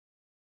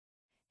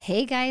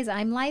Hey guys,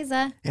 I'm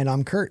Liza. And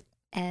I'm Kurt.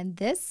 And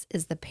this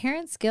is the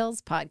Parent Skills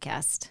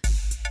Podcast.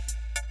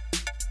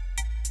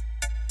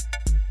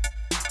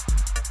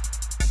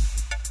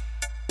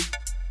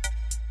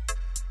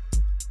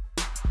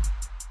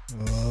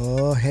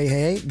 Oh,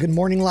 hey. Good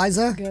morning,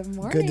 Liza. Good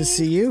morning. Good to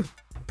see you.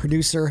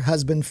 Producer,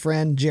 husband,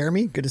 friend,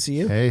 Jeremy. Good to see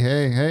you. Hey.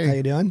 How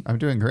you doing? I'm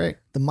doing great.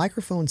 The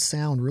microphones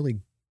sound really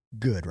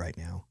good right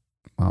now.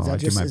 Well, I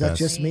do my is best. that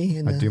just me?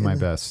 I do my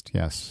best,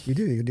 yes. You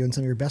do. You're doing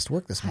some of your best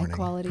work this High morning.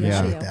 quality Yeah.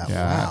 Appreciate audio. that.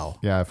 Yeah. Wow.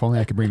 Yeah, if only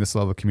I could bring this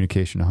level of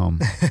communication home.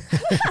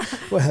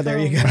 Well, there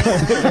you go.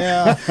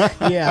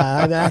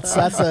 yeah. That's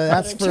for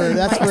a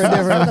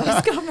different.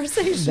 Those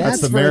conversations.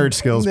 That's the for- Marriage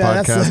Skills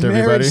that's podcast, the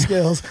everybody. Marriage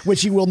Skills,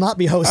 which you will not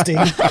be hosting.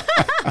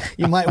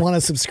 You might want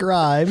to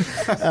subscribe.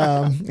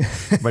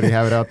 But you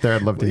have it out there.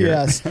 I'd love to hear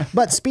Yes, it.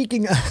 but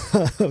speaking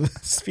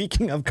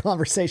of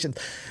conversations,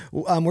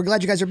 we're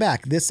glad you guys are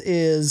back. This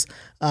is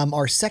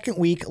our second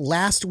week.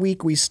 Last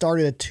week we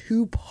started a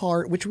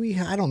two-part, which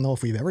I don't know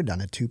if we've ever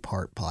done a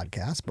two-part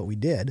podcast, but we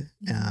did.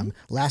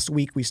 Last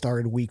week we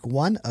started week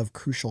one of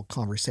Crucial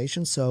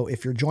Conversations. So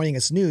if you're joining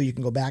us new, you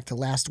can go back to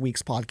last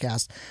week's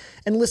podcast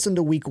and listen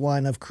to week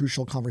one of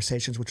Crucial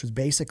Conversations, which was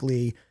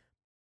basically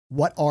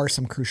what are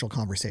some crucial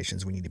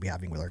conversations we need to be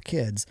having with our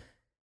kids.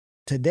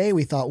 Today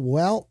we thought,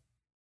 well,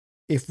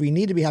 if we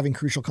need to be having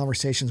crucial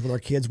conversations with our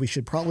kids, we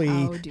should probably,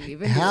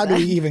 how do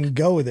we even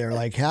go there?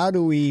 Like, how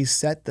do we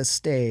set the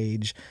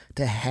stage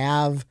to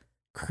have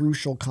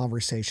crucial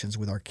conversations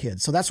with our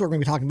kids? So that's what we're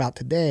going to be talking about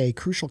today.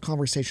 Crucial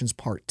Conversations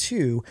Part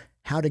 2,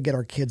 how to get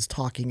our kids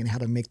talking and how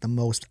to make the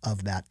most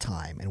of that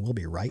time. And we'll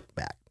be right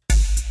back.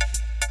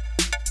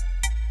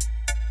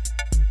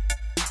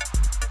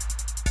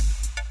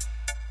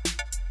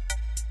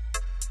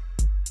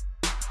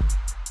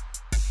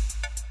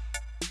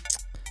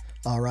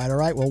 All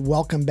right. Well,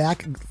 welcome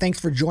back. Thanks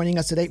for joining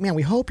us today. Man,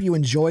 we hope you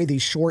enjoy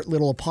these short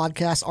little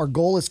podcasts. Our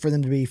goal is for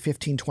them to be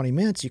 15, 20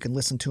 minutes. You can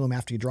listen to them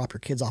after you drop your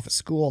kids off at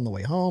school on the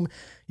way home.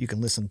 You can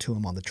listen to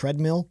them on the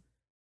treadmill.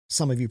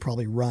 Some of you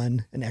probably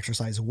run and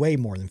exercise way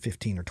more than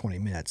 15 or 20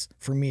 minutes.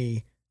 For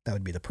me, that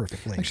would be the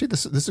perfect length. Actually,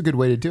 this is a good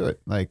way to do it.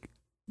 Like,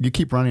 you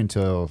keep running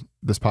until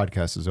this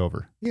podcast is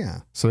over. Yeah.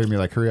 So they're going to be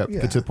like, hurry up, Yeah.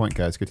 get to the point,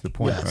 guys, get to the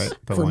point, Yes. right?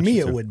 They'll For want me,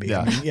 you it to. would be.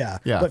 Yeah. I mean, yeah.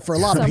 Yeah. But for a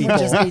lot of Some would people,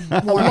 just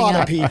be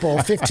warming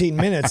up. 15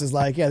 minutes is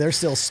like, yeah, they're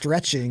still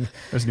stretching.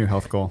 There's a new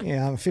health goal.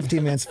 Yeah,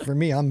 15 minutes for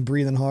me. I'm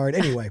breathing hard.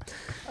 Anyway,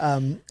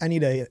 I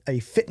need a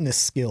fitness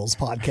skills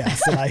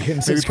podcast that I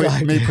can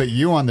subscribe Maybe to. put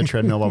you on the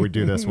treadmill while we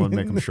do this. We'll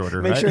make them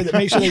shorter, Make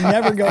right? sure they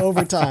never go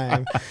over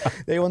time.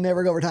 They will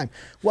never go over time.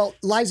 Well,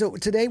 Liza,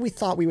 today we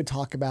thought we would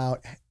talk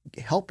about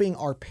helping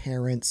our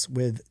parents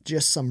with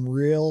just some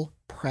real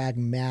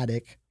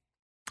pragmatic,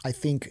 I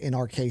think in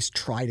our case,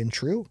 tried and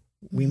true.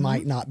 We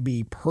might not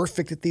be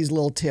perfect at these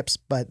little tips,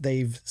 but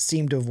they've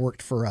seemed to have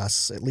worked for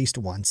us at least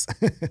once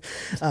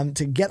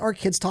to get our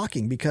kids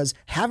talking, because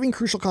having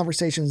crucial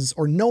conversations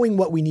or knowing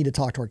what we need to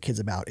talk to our kids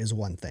about is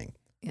one thing.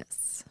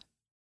 Yes.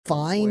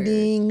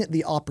 Finding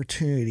the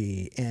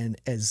opportunity,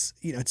 and as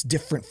you know, it's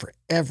different for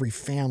every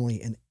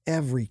family and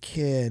every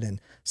kid.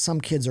 And some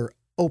kids are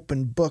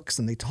open books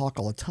and they talk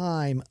all the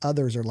time.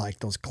 Others are like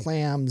those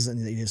clams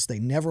and they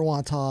never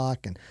want to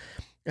talk. And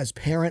as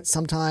parents,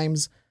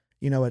 sometimes,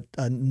 you know,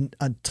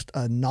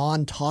 a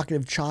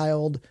non-talkative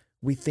child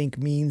we think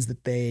means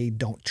that they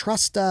don't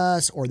trust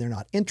us or they're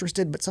not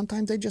interested, but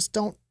sometimes they just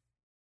don't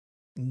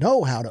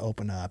know how to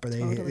open up, or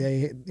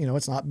they you know,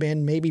 it's not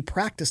been maybe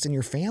practiced in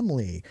your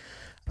family.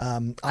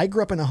 I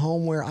grew up in a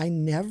home where I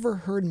never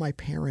heard my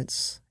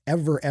parents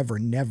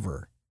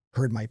never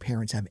heard my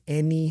parents have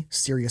any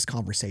serious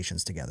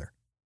conversations together.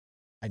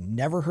 I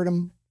never heard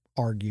them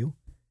argue,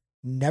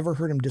 never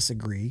heard them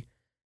disagree,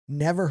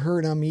 never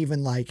heard them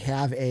even like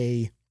have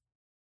a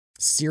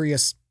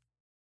serious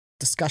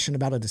discussion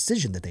about a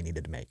decision that they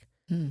needed to make.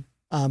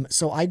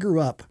 So I grew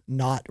up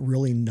not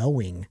really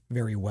knowing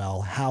very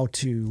well how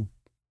to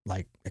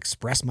like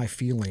express my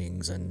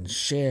feelings and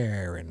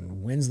share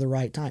and when's the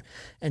right time.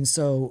 And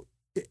so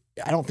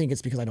I don't think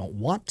it's because I don't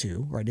want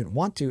to, or I didn't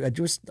want to. I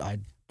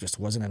just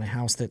wasn't in a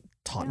house that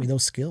taught me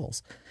those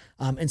skills.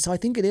 And so I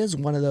think it is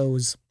one of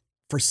those,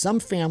 for some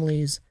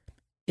families,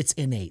 it's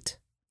innate.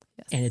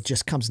 Yes. And it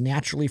just comes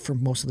naturally for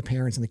most of the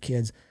parents and the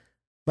kids.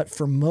 But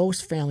for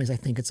most families, I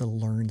think it's a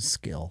learned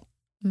skill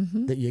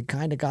that you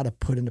kind of got to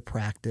put into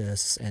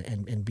practice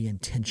and be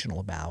intentional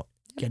about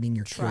getting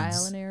your Trial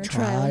kids. and error.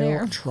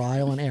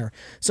 Trial and error.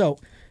 So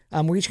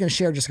we're each going to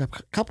share just a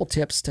couple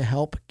tips to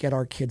help get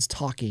our kids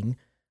talking.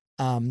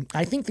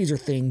 I think these are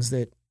things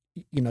that,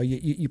 you know,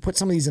 you put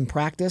some of these in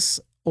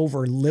practice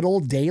over little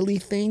daily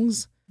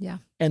things. Yeah.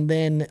 And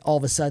then all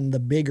of a sudden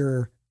the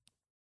bigger,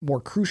 more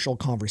crucial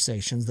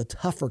conversations, the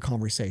tougher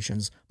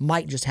conversations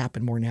might just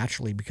happen more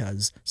naturally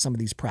because some of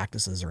these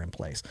practices are in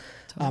place.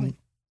 Totally.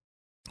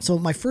 So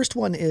my first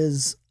one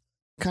is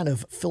kind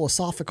of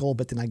philosophical,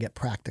 but then I get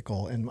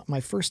practical. And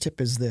my first tip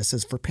is this,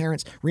 is for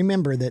parents,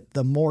 remember that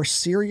the more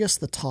serious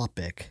the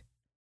topic,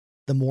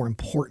 the more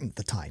important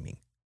the timing.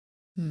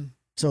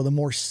 So the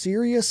more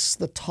serious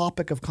the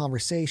topic of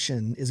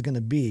conversation is going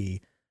to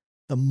be,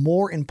 the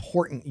more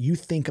important you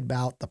think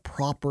about the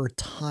proper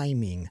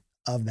timing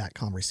of that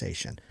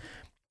conversation.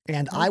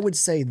 And I would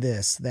say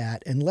this,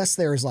 that unless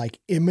there's like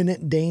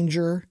imminent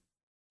danger,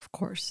 Of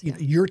course. you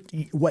know,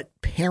 what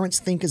parents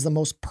think is the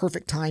most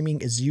perfect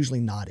timing is usually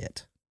not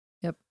it.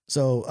 Yep.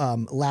 So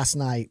last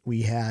night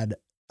we had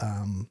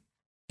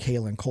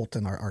Kayla and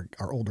Colton,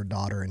 our older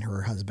daughter and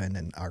her husband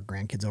and our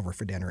grandkids over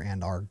for dinner,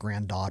 and our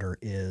granddaughter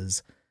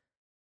is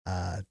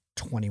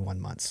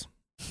 21 months.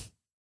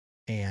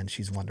 And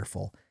she's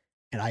wonderful.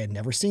 And I had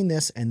never seen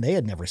this, and they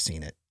had never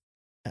seen it.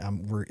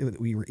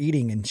 We were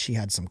eating, and she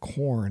had some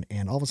corn,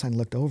 and all of a sudden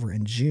looked over,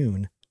 and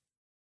June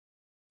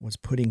was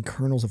putting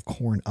kernels of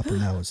corn up her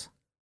nose.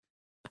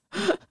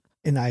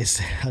 And I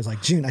was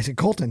like, June, I said,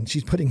 Colton,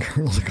 she's putting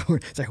kernels of corn.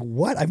 It's like,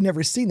 what? I've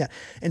never seen that.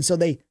 And so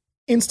they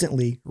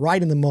instantly,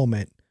 right in the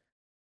moment,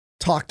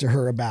 talked to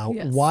her about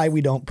why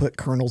we don't put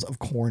kernels of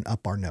corn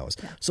up our nose.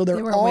 Yeah. So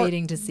they were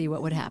waiting to see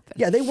what would happen.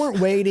 Yeah, they weren't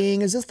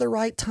waiting. Is this the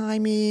right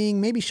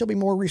timing? Maybe she'll be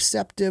more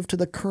receptive to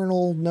the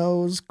kernel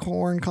nose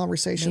corn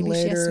conversation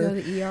later. Maybe she has to go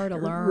to the ER to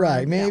learn.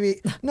 Right,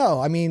 maybe. Yeah. No,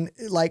 I mean,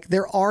 like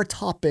there are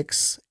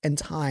topics and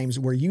times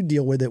where you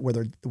deal with it,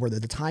 whether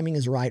the timing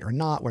is right or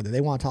not, whether they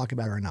want to talk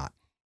about it or not.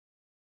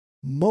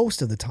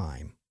 Most of the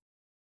time,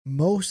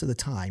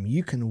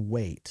 you can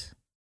wait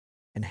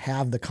and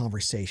have the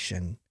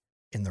conversation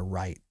in the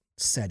right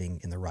setting,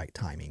 in the right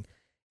timing.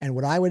 And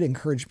what I would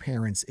encourage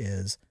parents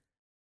is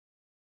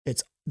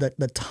it's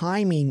the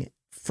timing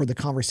for the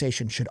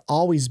conversation should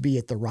always be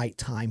at the right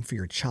time for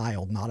your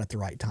child, not at the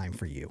right time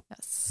for you.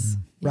 Yes.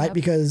 Right? Yep.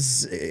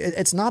 Because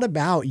it's not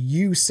about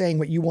you saying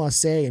what you want to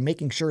say and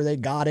making sure they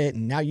got it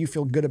and now you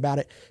feel good about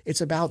it.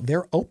 It's about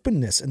their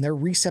openness and their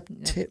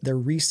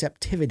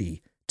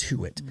receptivity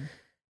to it. Mm-hmm.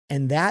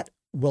 And that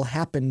will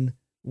happen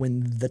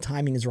when the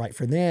timing is right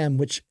for them,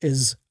 which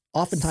is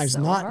oftentimes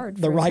not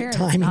the right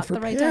timing for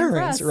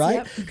parents, right?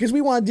 Yep. Because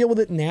we want to deal with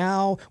it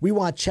now. We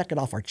want to check it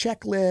off our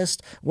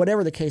checklist,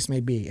 whatever the case may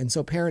be. And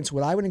so parents,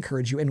 what I would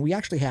encourage you, and we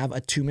actually have a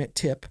 2-minute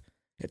tip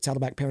at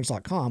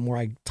saddlebackparents.com where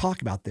I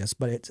talk about this,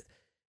 but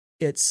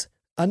it's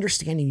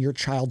understanding your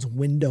child's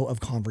window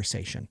of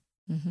conversation.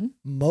 Mm-hmm.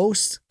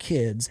 Most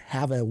kids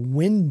have a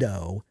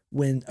window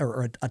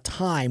or a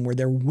time where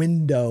their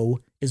window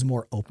is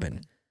more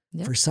open.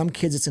 Yep. For some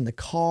kids, it's in the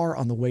car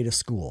on the way to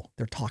school.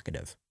 They're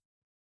talkative.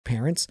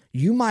 Parents,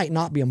 you might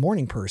not be a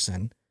morning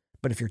person,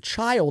 but if your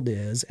child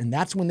is, and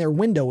that's when their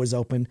window is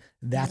open,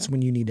 that's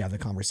when you need to have the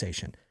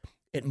conversation.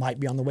 It might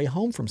be on the way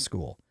home from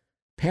school.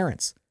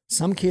 Parents,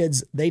 some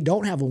kids, they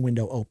don't have a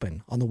window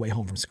open on the way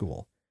home from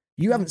school.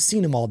 You haven't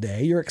seen them all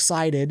day. You're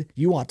excited.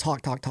 You want to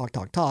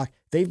talk.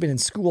 They've been in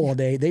school all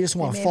day. They just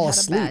want to fall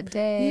asleep. Had a bad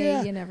day.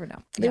 Yeah. You never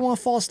know. They want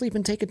to fall asleep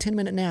and take a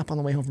 10-minute nap on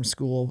the way home from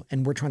school,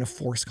 and we're trying to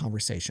force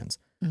conversations.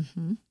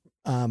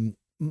 Mm-hmm.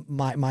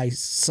 My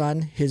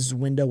son, his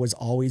window was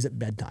always at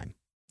bedtime.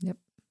 Yep.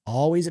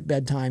 Always at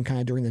bedtime, kind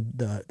of during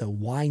the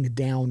wind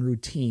down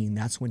routine.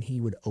 That's when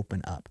he would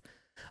open up.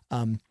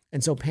 And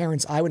so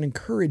parents, I would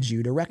encourage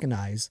you to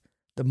recognize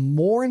the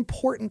more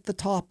important the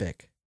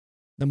topic,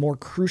 the more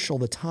crucial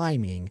the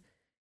timing.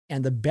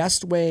 And the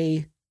best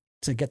way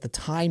to get the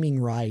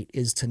timing right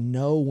is to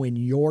know when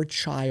your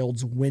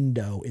child's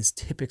window is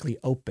typically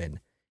open.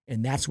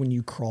 And that's when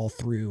you crawl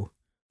through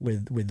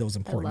with those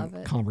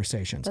important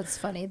conversations. That's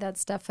funny.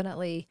 That's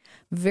definitely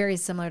very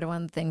similar to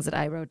one of the things that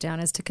I wrote down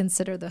is to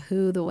consider the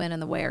who, the when,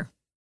 and the where.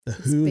 The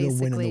who, the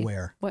when, and the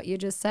where. What you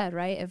just said,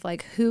 right? Of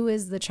like, who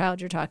is the child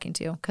you're talking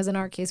to? Because in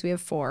our case, we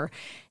have 4,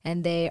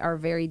 and they are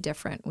very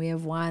different. We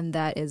have one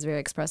that is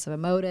very expressive,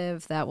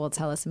 emotive, that will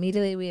tell us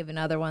immediately. We have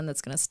another one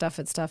that's going to stuff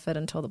it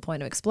until the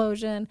point of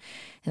explosion. And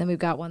then we've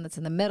got one that's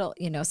in the middle,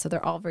 so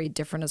they're all very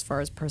different as far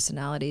as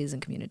personalities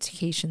and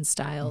communication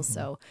styles. Mm-hmm.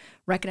 So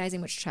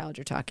recognizing which child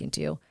you're talking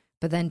to.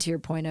 But then to your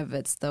point of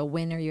it's the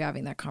when are you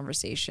having that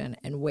conversation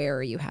and where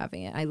are you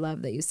having it? I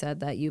love that you said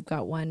that you've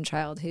got one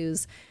child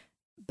who's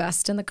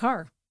best in the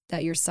car,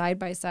 that you're side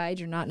by side.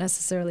 You're not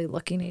necessarily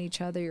looking at each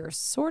other. You're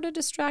sort of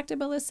distracted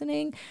by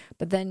listening.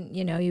 But then,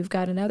 you've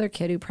got another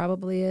kid who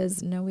probably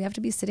is, no, we have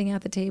to be sitting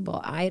at the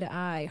table, eye to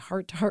eye,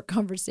 heart to heart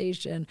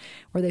conversation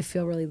where they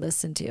feel really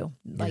listened to.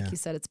 Like you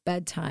said, it's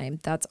bedtime.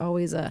 That's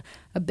always a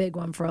big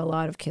one for a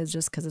lot of kids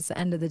just because it's the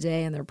end of the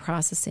day and they're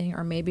processing.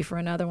 Or maybe for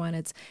another one,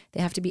 it's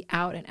they have to be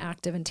out and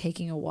active and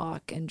taking a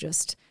walk and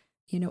just,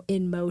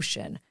 in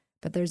motion.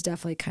 But there's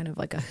definitely kind of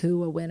like a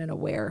who, a when, and a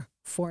where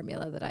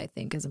formula that I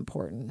think is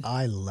important.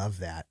 I love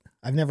that.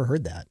 I've never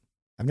heard that.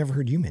 I've never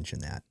heard you mention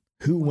that.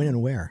 Who, when,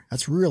 and where.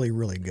 That's really,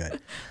 really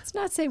good. It's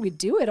not saying we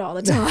do it all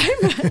the time.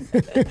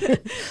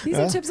 These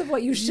are tips of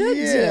what you should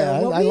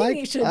do. What I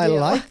like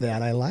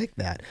that. I like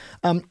that.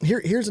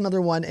 Here's another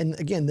one. And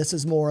again, this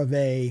is more of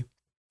a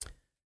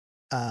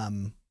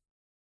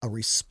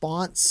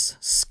response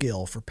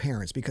skill for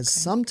parents because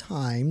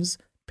sometimes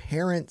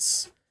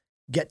parents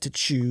get to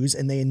choose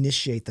and they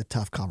initiate the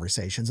tough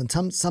conversations.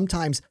 And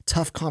sometimes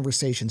tough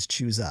conversations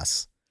choose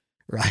us,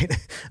 right?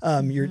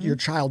 Your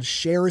child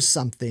shares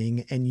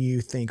something and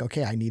you think,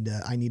 okay, I need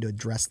to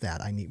address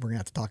that. We're gonna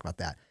have to talk about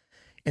that.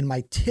 And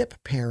my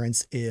tip,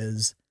 parents,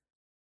 is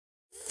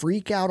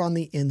freak out on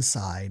the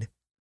inside,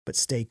 but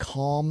stay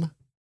calm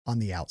on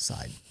the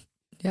outside.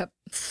 Yep.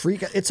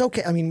 Freak out. It's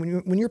okay. I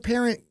mean, when your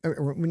parent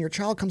or when your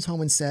child comes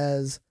home and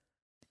says,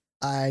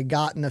 I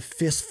got in a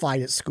fist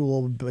fight at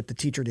school, but the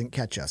teacher didn't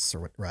catch us,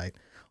 or right?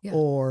 Yeah.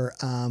 Or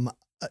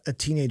a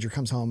teenager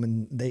comes home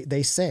and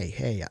they say,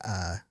 hey,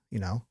 you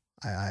know,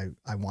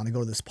 I want to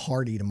go to this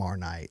party tomorrow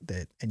night.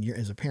 And you're,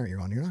 as a parent, you're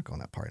not going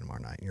to that party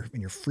tomorrow night.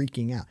 And you're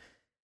freaking out.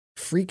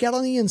 Freak out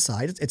on the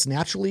inside. It's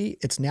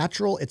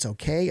natural. It's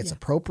okay. It's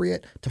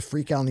appropriate to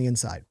freak out on the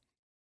inside.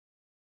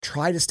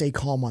 Try to stay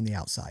calm on the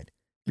outside,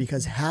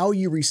 because how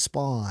you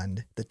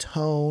respond, the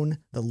tone,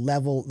 the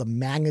level, the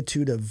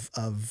magnitude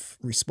of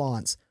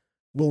response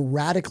will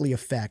radically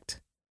affect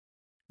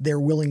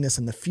their willingness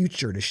in the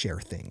future to share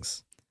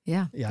things.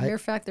 Yeah. The mere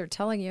fact they're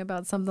telling you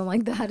about something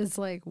like that is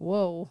like,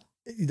 whoa.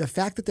 The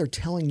fact that they're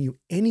telling you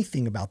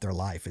anything about their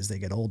life as they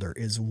get older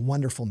is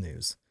wonderful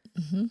news.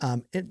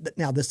 Mm-hmm.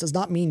 Now, this does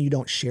not mean you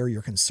don't share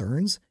your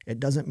concerns. It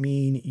doesn't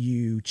mean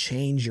you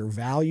change your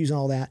values and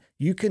all that.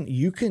 You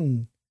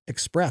can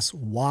express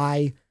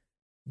why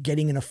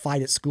getting in a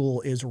fight at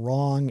school is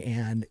wrong.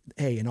 And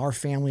hey, in our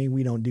family,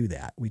 we don't do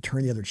that. We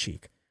turn the other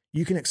cheek.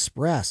 You can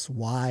express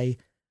why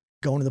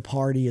going to the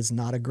party is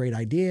not a great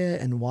idea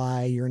and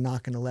why you're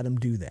not going to let them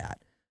do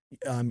that.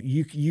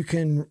 You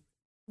can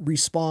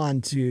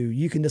respond to,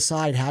 you can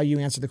decide how you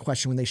answer the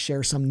question when they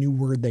share some new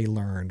word they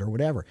learned or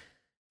whatever.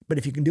 But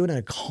if you can do it in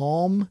a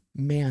calm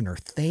manner,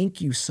 thank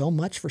you so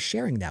much for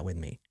sharing that with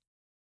me.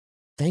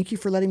 Thank you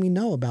for letting me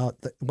know about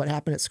what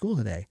happened at school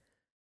today.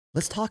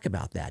 Let's talk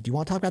about that. Do you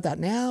want to talk about that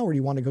now, or do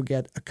you want to go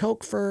get a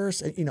Coke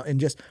first? And, you know,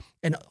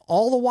 and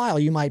all the while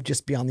you might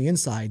just be on the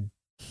inside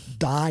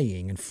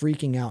dying and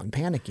freaking out and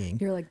panicking.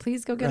 You're like,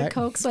 please go get a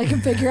Coke so I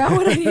can figure out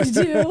what I need to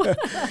do.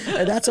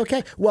 And that's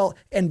okay. Well,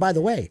 and by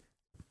the way,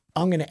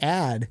 I'm going to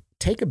add,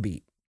 take a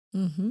beat.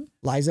 Mm-hmm.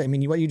 Liza, I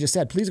mean, what you just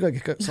said, please go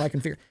get a Coke so I can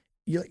figure.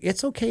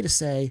 It's okay to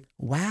say,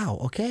 wow,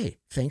 okay,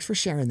 thanks for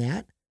sharing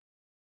that.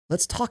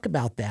 Let's talk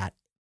about that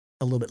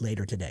a little bit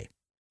later today.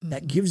 Mm-hmm.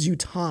 That gives you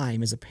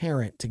time as a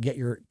parent to get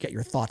your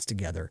thoughts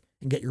together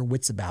and get your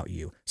wits about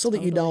you, so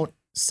that you don't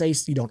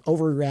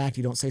overreact,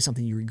 you don't say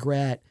something you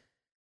regret,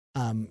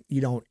 you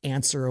don't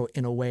answer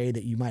in a way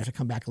that you might have to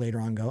come back later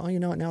on and go, oh, you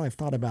know what, now I've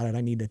thought about it,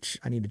 I need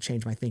to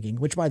change my thinking,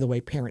 which, by the way,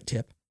 parent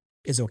tip,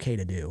 is okay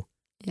to do.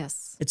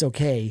 Yes. It's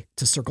okay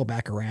to circle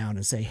back around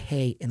and say,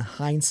 hey, in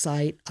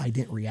hindsight, I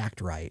didn't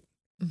react right.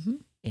 Mm-hmm.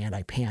 And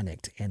I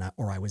panicked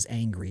or I was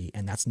angry.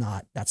 And that's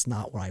not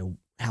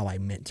how I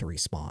meant to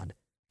respond.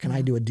 Can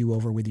I do a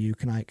do-over with you?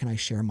 Can I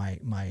share my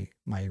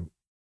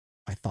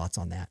thoughts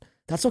on that?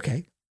 That's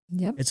okay.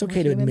 Yep. It's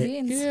okay to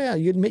admit. Yeah.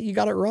 You admit you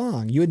got it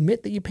wrong. You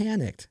admit that you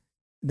panicked.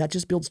 That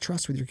just builds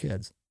trust with your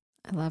kids.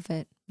 I love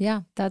it.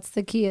 Yeah, that's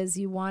the key, is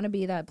you want to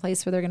be that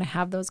place where they're going to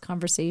have those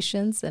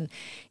conversations. And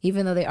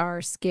even though they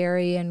are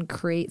scary and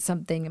create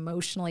something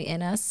emotionally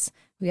in us,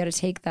 we got to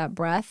take that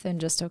breath and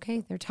just,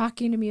 okay, they're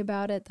talking to me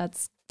about it.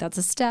 That's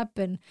a step.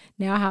 And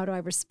now how do I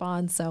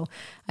respond? So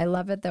I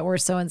love it that we're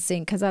so in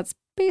sync, because that's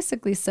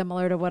basically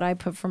similar to what I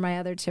put for my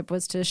other tip,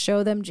 was to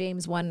show them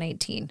James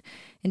 1:19.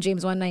 In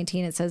James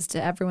 1:19, it says,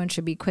 to everyone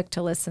should be quick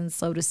to listen,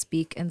 slow to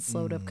speak, and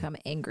slow to become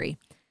angry.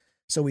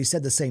 So we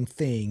said the same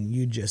thing.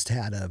 You just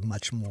had a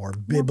much more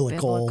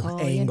biblical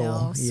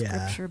angle.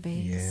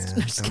 Scripture-based.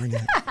 Yeah, darn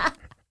it.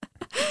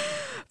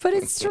 But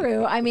it's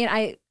true. I mean,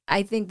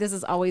 I think this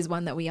is always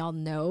one that we all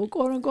know,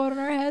 quote unquote, in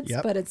our heads,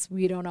 but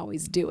we don't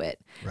always do it.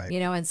 Right. You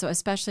know, and so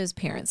especially as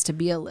parents, to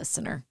be a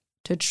listener,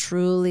 to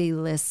truly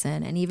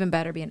listen, and even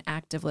better, be an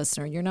active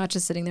listener. You're not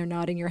just sitting there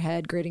nodding your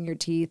head, gritting your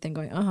teeth, and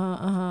going,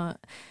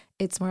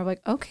 It's more of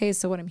like, okay,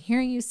 so what I'm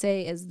hearing you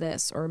say is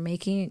this, or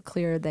making it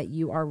clear that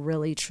you are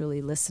really, truly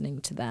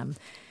listening to them.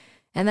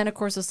 And then, of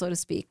course, the slow to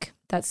speak.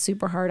 That's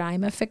super hard.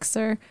 I'm a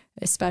fixer,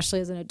 especially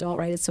as an adult,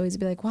 right? It's always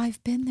be like, well,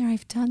 I've been there.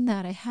 I've done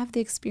that. I have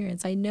the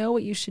experience. I know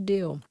what you should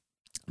do.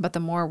 But the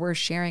more we're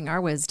sharing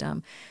our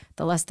wisdom,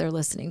 the less they're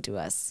listening to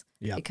us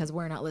because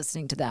we're not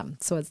listening to them.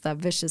 So it's that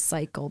vicious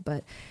cycle.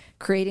 But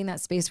creating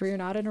that space where you're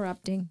not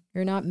interrupting,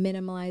 you're not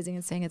minimalizing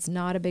and saying it's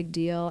not a big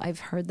deal. I've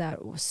heard that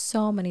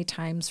so many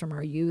times from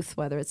our youth,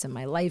 whether it's in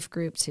my life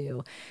group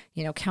to,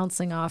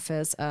 counseling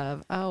office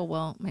of, oh,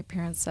 well, my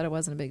parents said it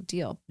wasn't a big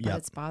deal, but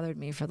it's bothered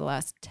me for the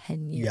last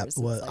 10 years.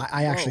 Yep. Well, like,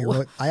 I actually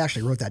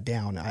wrote that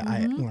down.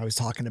 When I was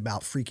talking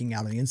about freaking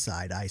out on the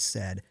inside, I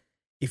said,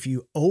 if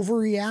you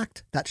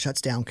overreact, that shuts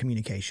down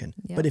communication.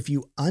 Yep. But if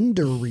you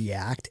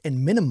underreact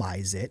and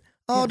minimize it,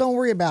 don't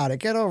worry about it.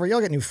 Get over it.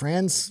 You'll get new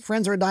friends.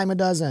 Friends are a dime a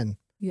dozen.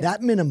 Yeah.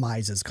 That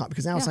minimizes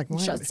because now it's like,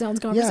 shuts down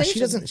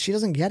conversation. Yeah, she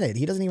doesn't get it.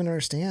 He doesn't even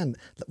understand.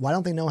 Why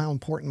don't they know how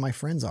important my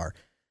friends are?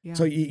 Yeah.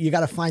 So you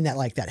got to find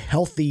that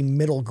healthy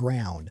middle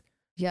ground.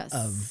 Yes.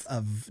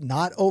 Of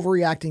not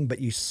overreacting, but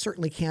you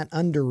certainly can't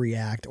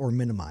underreact or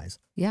minimize.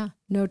 Yeah.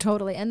 No,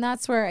 totally. And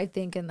that's where I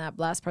think in that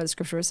last part of the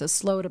scripture it says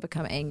slow to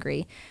become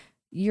angry.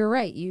 You're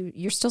right.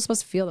 You're still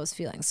supposed to feel those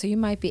feelings. So you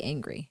might be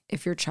angry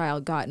if your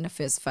child got in a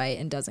fist fight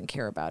and doesn't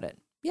care about it.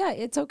 Yeah,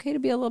 it's okay to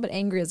be a little bit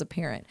angry as a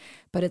parent,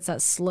 but it's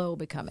that slow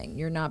becoming.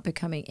 You're not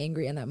becoming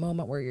angry in that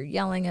moment where you're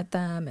yelling at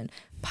them and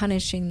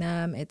punishing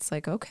them. It's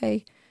like,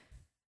 okay,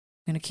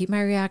 I'm going to keep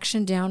my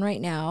reaction down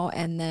right now.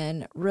 And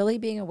then really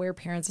being aware,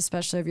 parents,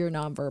 especially of your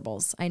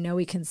nonverbals. I know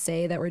we can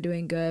say that we're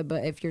doing good,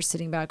 but if you're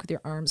sitting back with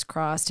your arms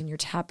crossed and you're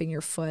tapping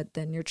your foot,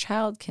 then your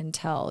child can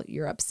tell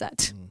you're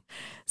upset.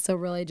 So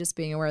really just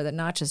being aware that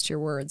not just your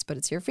words, but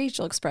it's your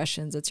facial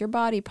expressions, it's your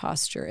body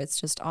posture. It's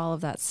just all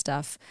of that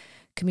stuff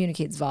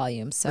communicates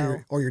volume. So,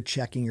 or you're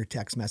checking your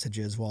text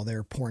messages while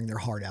they're pouring their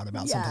heart out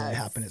about something that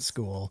happened at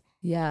school.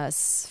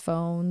 Yes,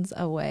 phones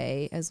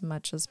away as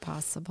much as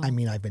possible. I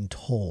mean, I've been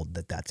told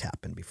that that's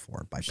happened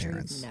before by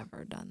parents. You've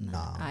never done that.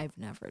 No. I've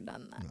never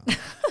done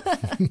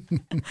that.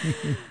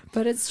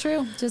 But it's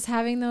true. Just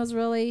having those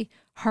really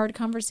hard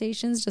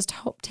conversations, just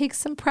take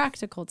some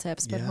practical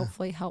tips, but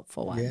hopefully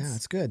helpful ones. Yeah,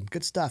 it's good.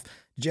 Good stuff.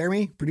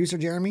 Jeremy, producer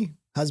Jeremy,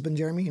 husband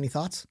Jeremy, any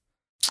thoughts?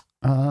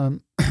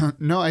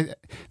 No,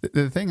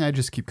 the thing I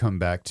just keep coming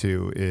back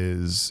to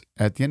is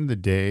at the end of the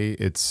day,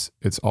 it's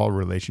all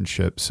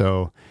relationship.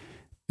 So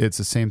it's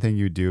the same thing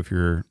you do if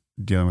you're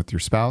dealing with your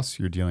spouse,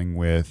 you're dealing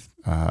with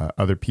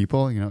other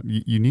people. You know,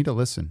 you need to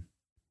listen.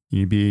 You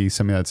need to be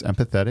somebody that's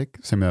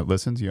empathetic, somebody that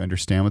listens. You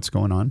understand what's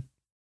going on,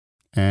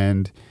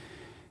 and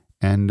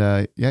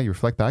you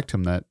reflect back to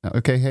them that,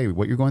 okay, hey,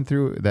 what you're going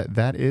through,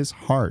 that is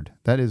hard.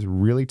 That is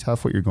really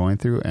tough what you're going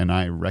through, and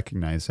I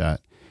recognize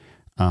that.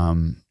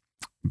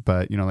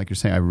 But, you know, like you're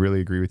saying, I really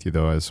agree with you,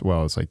 though, as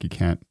well. It's like you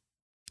can't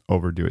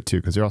overdo it,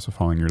 too, because you're also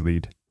following your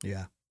lead.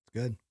 Yeah, it's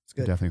good. It's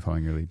You're good. definitely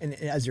following your lead. And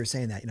as you're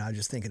saying that, you know, I was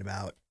just thinking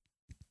about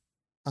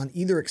on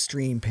either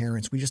extreme,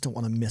 parents, we just don't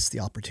want to miss the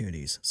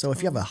opportunities. So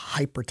if you have a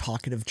hyper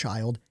talkative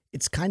child,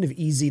 it's kind of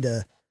easy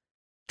to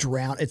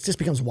drown. It just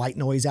becomes white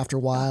noise after a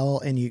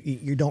while, and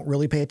you don't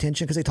really pay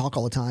attention because they talk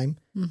all the time.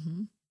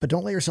 Mm-hmm. But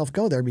don't let yourself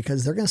go there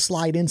because they're going to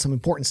slide in some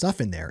important stuff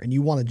in there, and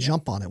you want to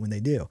jump on it when they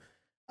do.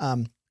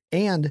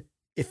 And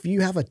if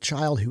you have a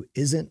child who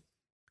isn't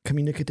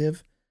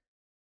communicative,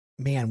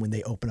 man, when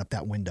they open up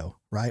that window,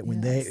 right?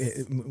 When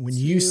when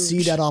you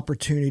see that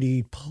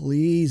opportunity,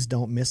 please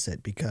don't miss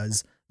it,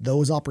 because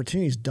those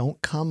opportunities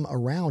don't come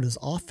around as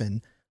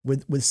often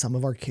with some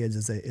of our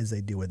kids as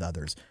they do with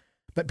others.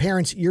 But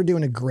parents, you're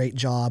doing a great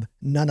job.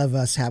 None of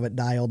us have it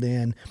dialed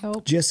in.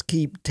 Nope. Just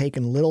keep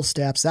taking little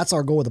steps. That's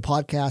our goal with the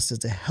podcast, is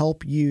to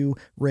help you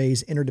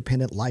raise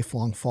interdependent,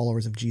 lifelong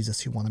followers of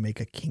Jesus who want to make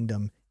a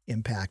kingdom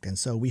impact. And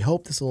so we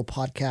hope this little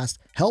podcast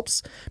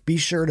helps. Be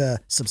sure to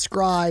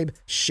subscribe,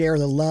 share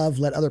the love,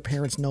 let other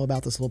parents know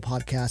about this little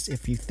podcast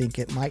if you think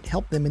it might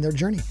help them in their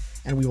journey.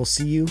 And we will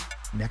see you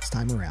next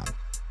time around.